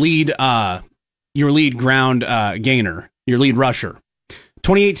lead ground gainer, your lead rusher.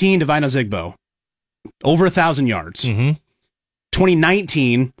 2018, Divine Ozigbo, over 1,000 yards. Mm-hmm.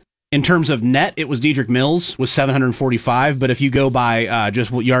 2019, in terms of net, it was Dedrick Mills with 745, but if you go by just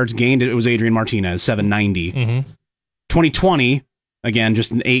yards gained, it was Adrian Martinez, 790. Mm-hmm. 2020, again,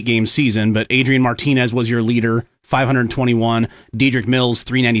 just an 8-game season, but Adrian Martinez was your leader, 521. Dedrick Mills,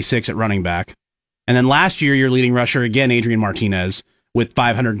 396 at running back. And then last year, your leading rusher, again, Adrian Martinez, with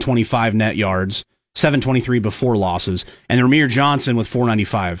 525 net yards, 723 before losses, and Ramir Johnson with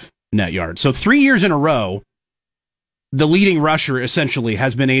 495 net yards. So 3 years in a row, the leading rusher essentially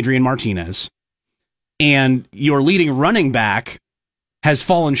has been Adrian Martinez, and your leading running back has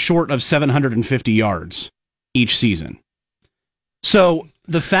fallen short of 750 yards each season. So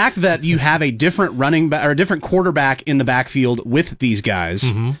the fact that you have a different running back or a different quarterback in the backfield with these guys,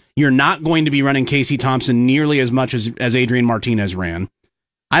 you're not going to be running Casey Thompson nearly as much as Adrian Martinez ran.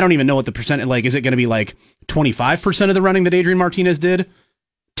 I don't even know what the percent, like, is it going to be like 25% of the running that Adrian Martinez did?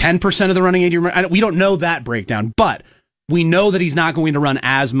 10% of the running we don't know that breakdown, but we know that he's not going to run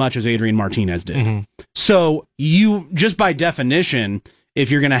as much as Adrian Martinez did. Mm-hmm. So you, just by definition,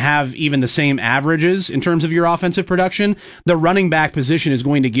 if you're going to have even the same averages in terms of your offensive production, the running back position is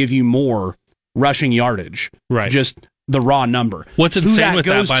going to give you more rushing yardage. Right. Just the raw number. What's insane with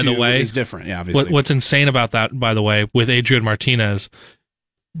that, by the way, is different. Yeah, obviously. What's insane about that, by the way, with Adrian Martinez,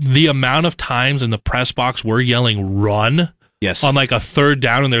 the amount of times in the press box we're yelling "run." Yes. On like a third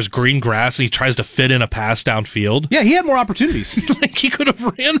down and there's green grass and he tries to fit in a pass downfield. Yeah, he had more opportunities. Like he could have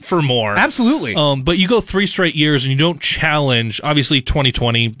ran for more. Absolutely. But you go 3 straight years and you don't challenge, obviously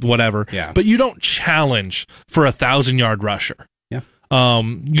 2020, whatever. Yeah. But you don't challenge for 1,000-yard rusher. Yeah.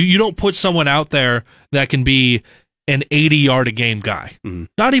 You don't put someone out there that can be an 80-yard-a-game guy. Mm-hmm.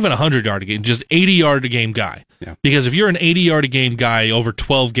 Not even 100-yard-a-game, just 80-yard-a-game guy. Yeah. Because if you're an 80-yard-a-game guy over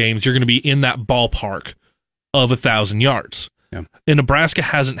 12 games, you're going to be in that ballpark of 1,000 yards. Yeah. And Nebraska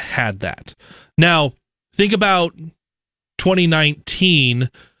hasn't had that. Now, think about 2019.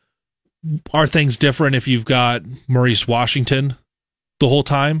 Are things different if you've got Maurice Washington the whole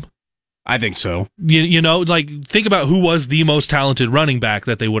time? I think so. You know, like, think about who was the most talented running back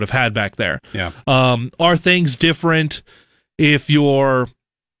that they would have had back there. Yeah. Are things different if your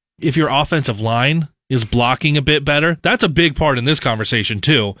offensive line is blocking a bit better? That's a big part in this conversation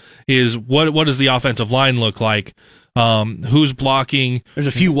too, is what does the offensive line look like? Who's blocking? There's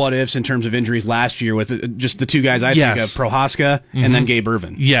a few what ifs in terms of injuries last year with just the two guys I think of, Prohaska and then Gabe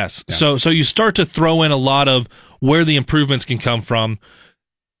Ervin. Yes. Yeah. So you start to throw in a lot of where the improvements can come from.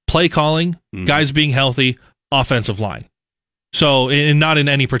 Play calling, guys being healthy, offensive line. So, and not in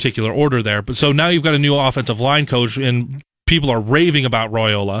any particular order there, but so now you've got a new offensive line coach and people are raving about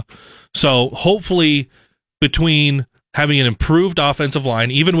Royola. So hopefully between having an improved offensive line,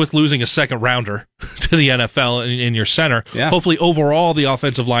 even with losing a second rounder to the NFL in your center, hopefully overall the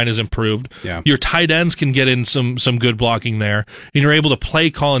offensive line is improved. Yeah. Your tight ends can get in some good blocking there, and you're able to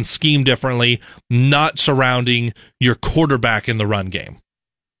play, call, and scheme differently, not surrounding your quarterback in the run game.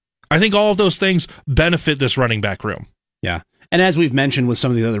 I think all of those things benefit this running back room. Yeah. And as we've mentioned with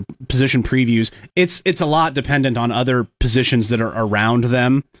some of the other position previews, it's a lot dependent on other positions that are around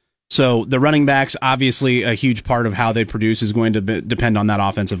them. So the running backs, obviously, a huge part of how they produce is going to depend on that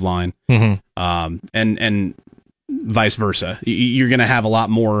offensive line, and vice versa. You're going to have a lot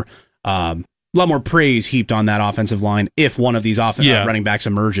more praise heaped on that offensive line if one of these running backs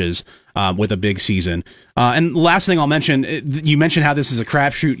emerges with a big season. And last thing I'll mention, you mentioned how this is a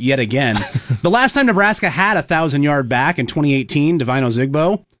crapshoot yet again. The last time Nebraska had a 1,000-yard back in 2018, Divine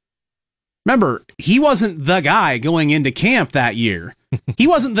Ozigbo. Remember, he wasn't the guy going into camp that year. He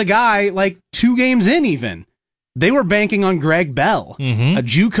wasn't the guy like 2 games in even. They were banking on Greg Bell, a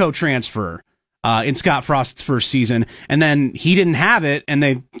JUCO transfer in Scott Frost's first season, and then he didn't have it, and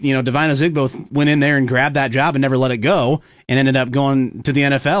Divine Ozigbo went in there and grabbed that job and never let it go, and ended up going to the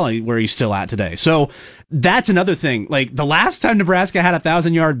NFL where he's still at today. So that's another thing. Like the last time Nebraska had a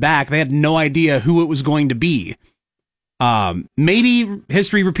 1,000-yard back, they had no idea who it was going to be. Maybe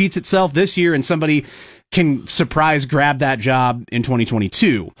history repeats itself this year and somebody can surprise grab that job in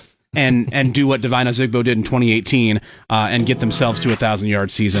 2022 and do what Divine Ozigbo did in 2018 and get themselves to a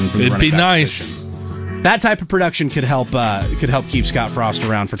 1,000-yard season. It'd be nice. Position. That type of production could help keep Scott Frost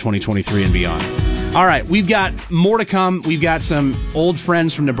around for 2023 and beyond. All right, we've got more to come. We've got some old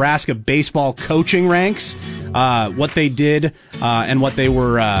friends from Nebraska baseball coaching ranks, what they did and what they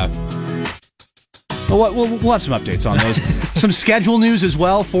were. We'll have some updates on those. Some schedule news as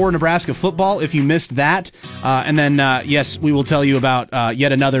well for Nebraska football, if you missed that. And then, yes, we will tell you about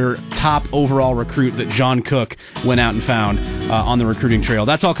yet another top overall recruit that John Cook went out and found on the recruiting trail.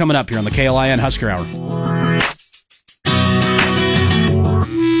 That's all coming up here on the KLIN Husker Hour.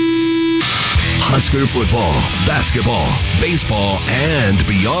 Husker football, basketball, baseball, and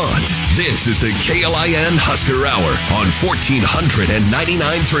beyond. This is the KLIN Husker Hour on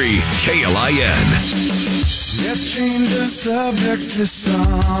 1499.3 KLIN. Let's change the subject to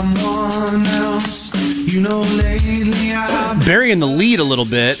someone else. Lately burying the lead a little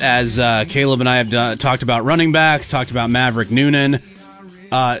bit as Caleb and I have talked about running backs, talked about Maverick Noonan.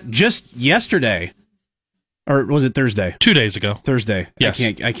 Just yesterday, or was it Thursday? 2 days ago. Thursday. Yes.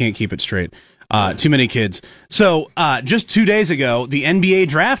 I can't keep it straight. Too many kids. So, just 2 days ago, the NBA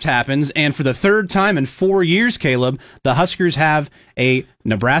draft happens, and for the third time in 4 years, Caleb, the Huskers have a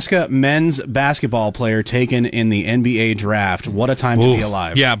Nebraska men's basketball player taken in the NBA draft. What a time to be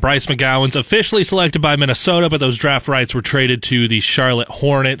alive. Yeah, Bryce McGowan's officially selected by Minnesota, but those draft rights were traded to the Charlotte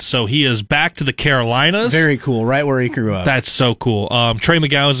Hornets, so he is back to the Carolinas. Very cool, right where he grew up. That's so cool. Trey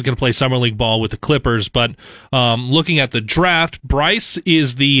McGowan is going to play Summer League ball with the Clippers, but looking at the draft, Bryce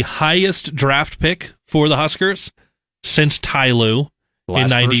is the highest draft pick for the Huskers since Ty Lue in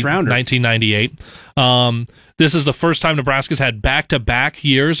 1998. This is the first time Nebraska's had back-to-back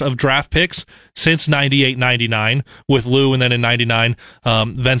years of draft picks since 98-99 with Lue, and then in 99,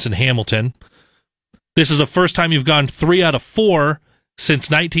 Vincent Hamilton. This is the first time you've gone 3 out of 4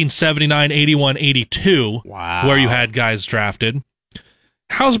 since 1979, 81, 82, where you had guys drafted.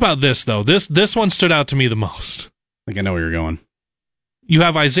 How's about this, though? This one stood out to me the most. I think I know where you're going. You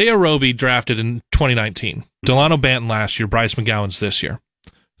have Isaiah Roby drafted in 2019, Delano Banton last year, Bryce McGowan's this year.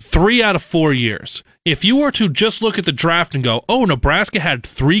 3 out of 4 years. If you were to just look at the draft and go, oh, Nebraska had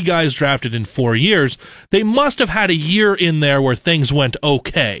 3 guys drafted in 4 years, they must have had a year in there where things went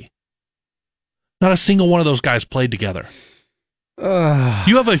okay. Not a single one of those guys played together. You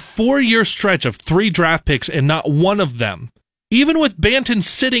have a 4-year stretch of 3 draft picks and not one of them, even with Banton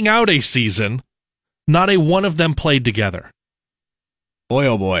sitting out a season, not a one of them played together. Boy,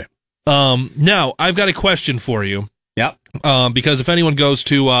 oh boy. Now, I've got a question for you. Yep. Because if anyone goes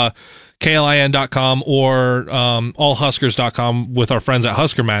to KLIN.com or allhuskers.com with our friends at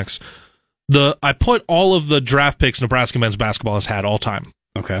Husker Max, I put all of the draft picks Nebraska men's basketball has had all time.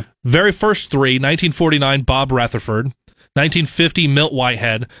 Okay. Very first 3, 1949, Bob Rutherford, 1950, Milt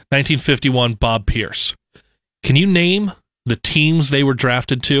Whitehead, 1951, Bob Pierce. Can you name the teams they were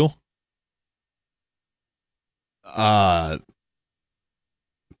drafted to?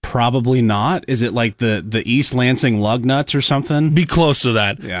 Probably not. Is it like the East Lansing Lugnuts or something? Be close to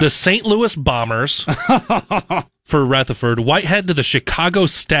that. Yeah. The St. Louis Bombers for Rutherford, Whitehead to the Chicago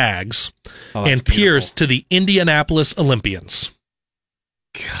Stags, and Pierce to the Indianapolis Olympians.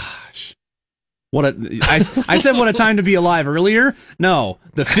 Gosh. I said what a time to be alive earlier. No,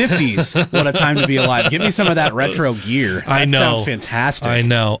 the 50s. What a time to be alive. Give me some of that retro gear. I know. Sounds fantastic. I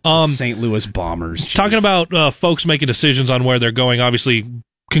know. St. Louis Bombers. Jeez. Talking about folks making decisions on where they're going, obviously,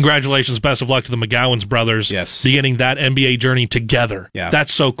 congratulations, best of luck to the McGowans brothers. Yes. Beginning that NBA journey together. Yeah.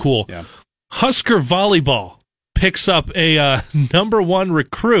 That's so cool. Yeah. Husker Volleyball picks up a number 1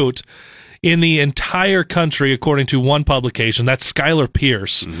 recruit in the entire country, according to one publication. That's Skylar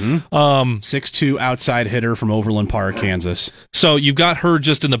Pierce. 6'2" outside hitter from Overland Park, Kansas. So you've got her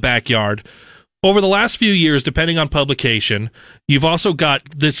just in the backyard. Over the last few years, depending on publication, you've also got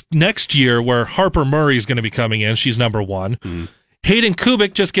this next year where Harper Murray is going to be coming in. She's number 1. Mm-hmm. Hayden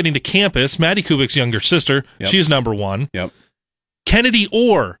Kubik just getting to campus. Maddie Kubik's younger sister. Yep. She's number 1. Yep. Kennedy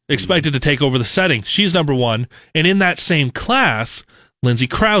Orr expected to take over the setting. She's number 1. And in that same class, Lindsey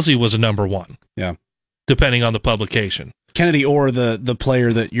Krause was a number 1. Yeah. Depending on the publication. Kennedy Orr, the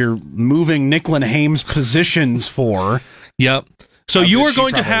player that you're moving Nicklin Hames positions for. Yep. So you are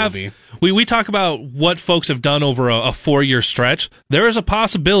going to have, we talk about what folks have done over a 4-year stretch. There is a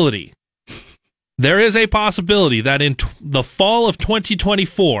possibility. There is a possibility that in the fall of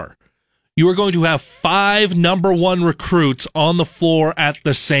 2024, you are going to have 5 number 1 recruits on the floor at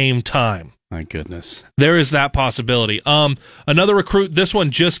the same time. My goodness. There is that possibility. Another recruit, this one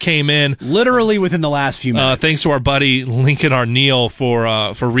just came in. Literally within the last few minutes. Thanks to our buddy Lincoln Arneal for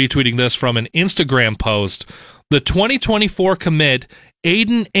retweeting this from an Instagram post. The 2024 commit,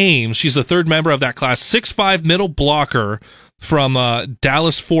 Aiden Ames, she's the 3rd member of that class, 6'5" middle blocker from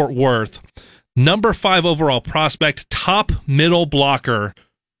Dallas-Fort Worth. Number 5 overall prospect, top middle blocker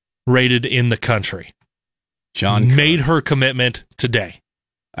rated in the country. John Cook made her commitment today.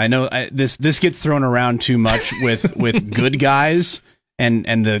 I know this gets thrown around too much with good guys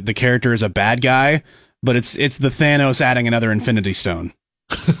and the character is a bad guy, but it's the Thanos adding another Infinity Stone.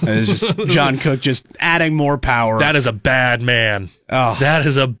 It's just John Cook just adding more power. That is a bad man. Oh, that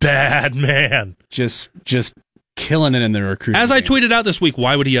is a bad man. Just killing it in the recruiting. As I tweeted out this week,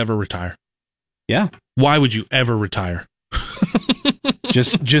 why would he ever retire? Yeah. Why would you ever retire?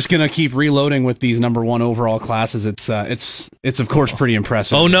 just gonna keep reloading with these number 1 overall classes. It's of course pretty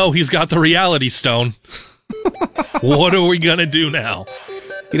impressive. Oh no, he's got the reality stone. What are we gonna do now?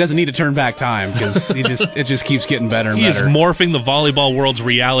 He doesn't need to turn back time because it just keeps getting better and better. He is morphing the volleyball world's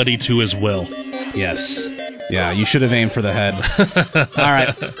reality to his will. Yes. Yeah, you should have aimed for the head. All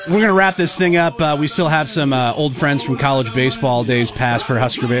right, we're going to wrap this thing up. We still have some old friends from college baseball days past for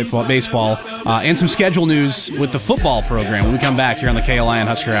Husker baseball and some schedule news with the football program when we come back here on the KLIN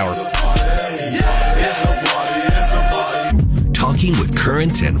Husker Hour. talking with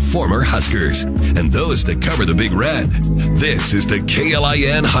current and former Huskers and those that cover the Big Red. This is the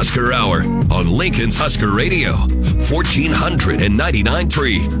KLIN Husker Hour on Lincoln's Husker Radio,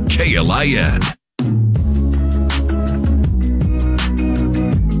 1499.3 KLIN.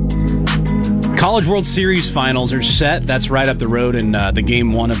 College World Series finals are set. That's right up the road, and the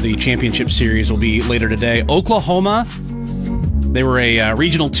game one of the championship series will be later today. Oklahoma, they were a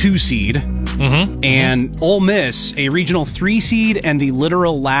regional 2 seed, and Ole Miss, a regional 3 seed, and the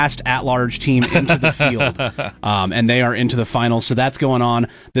literal last at-large team into the field. And they are into the finals, so that's going on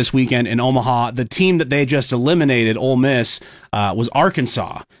this weekend in Omaha. The team that they just eliminated, Ole Miss, was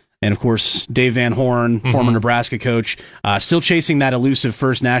Arkansas. And, of course, Dave Van Horn, former Nebraska coach, still chasing that elusive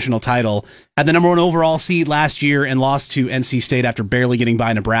first national title. Had the number 1 overall seed last year and lost to NC State after barely getting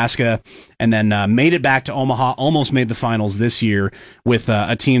by Nebraska. And then made it back to Omaha, almost made the finals this year with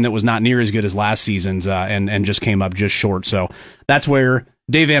a team that was not near as good as last season's and just came up just short. So that's where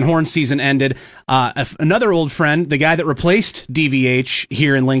Dave Van Horn's season ended. Another old friend, the guy that replaced DVH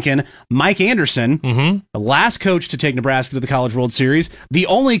here in Lincoln, Mike Anderson, the last coach to take Nebraska to the College World Series, the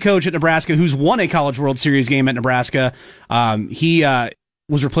only coach at Nebraska who's won a College World Series game at Nebraska. He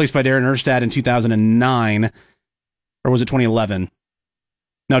was replaced by Darren Erstad in 2009, or was it 2011?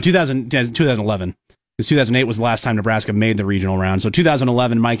 No, 2011. Because 2008 was the last time Nebraska made the regional round. So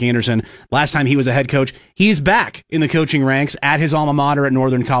 2011, Mike Anderson, last time he was a head coach, he's back in the coaching ranks at his alma mater at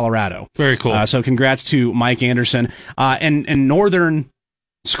Northern Colorado. Very cool. So congrats to Mike Anderson. And Northern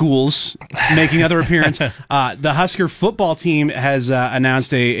schools making other appearance. The Husker football team has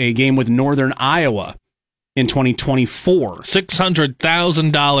announced a game with Northern Iowa in 2024.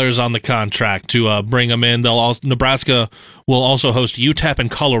 $600,000 on the contract to bring them in. Nebraska will also host UTEP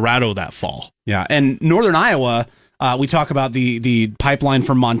and Colorado that fall. Yeah, and Northern Iowa, we talk about the pipeline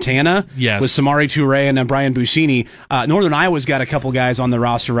from Montana with Samari Toure and then Brian Busini. Northern Iowa's got a couple guys on the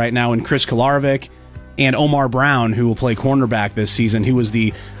roster right now, and Chris Kolarovic and Omar Brown, who will play cornerback this season, who was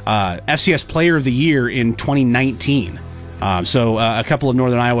the FCS Player of the Year in 2019. So a couple of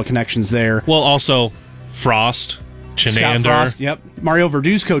Northern Iowa connections there. Well, also Frost, Chenander. Scott Frost, yep. Mario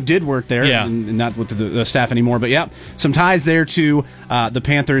Verduzco did work there, and not with the staff anymore, but yeah, some ties there to the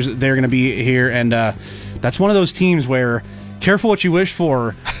Panthers. They're going to be here, and that's one of those teams where careful what you wish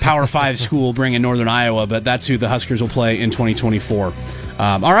for, Power 5 school bringing Northern Iowa, but that's who the Huskers will play in 2024.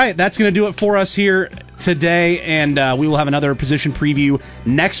 All right, that's going to do it for us here today, and we will have another position preview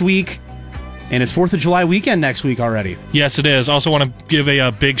next week. And it's 4th of July weekend next week already. Yes, it is. Also want to give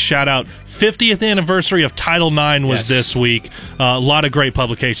a big shout-out. 50th anniversary of Title IX was this week. A lot of great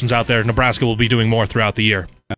publications out there. Nebraska will be doing more throughout the year.